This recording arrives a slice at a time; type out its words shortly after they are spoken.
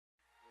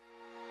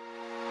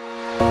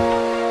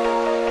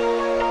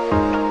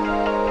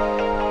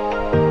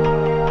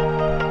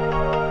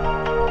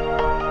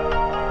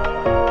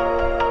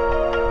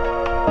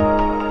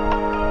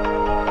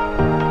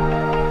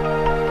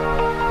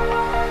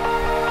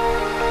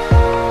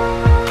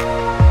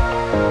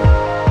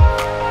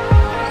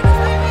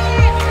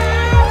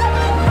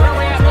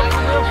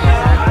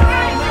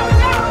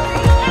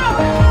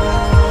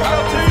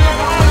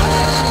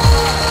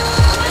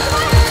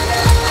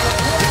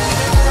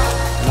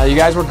You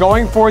guys were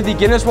going for the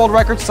Guinness World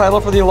Records title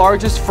for the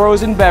largest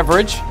frozen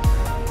beverage,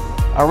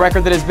 a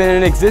record that has been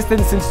in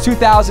existence since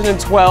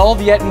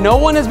 2012, yet no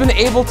one has been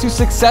able to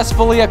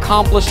successfully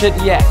accomplish it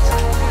yet.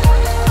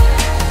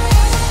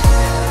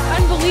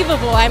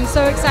 Unbelievable. I'm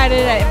so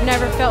excited. I've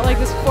never felt like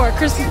this before.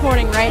 Christmas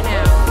morning right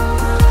now.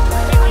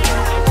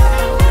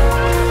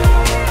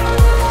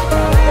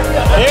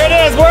 Here it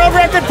is, World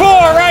Record 4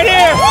 right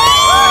here.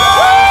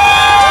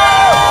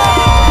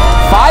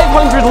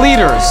 500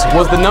 liters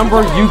was the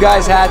number you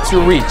guys had to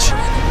reach.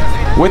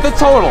 With a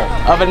total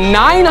of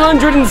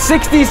 966.1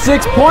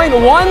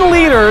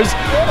 liters,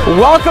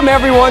 welcome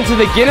everyone to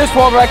the Guinness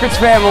World Records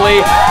family.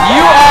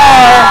 You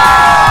are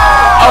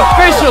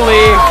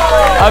officially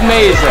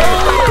amazing.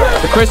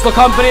 The Krystal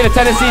Company, the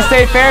Tennessee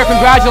State Fair,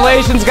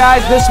 congratulations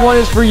guys, this one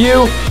is for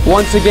you.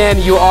 Once again,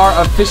 you are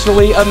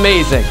officially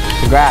amazing.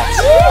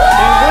 Congrats.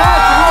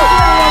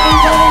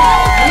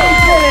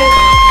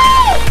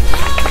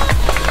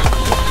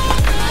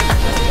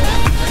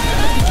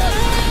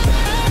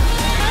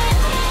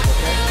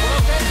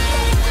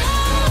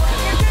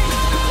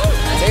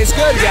 Tastes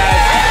good, guys.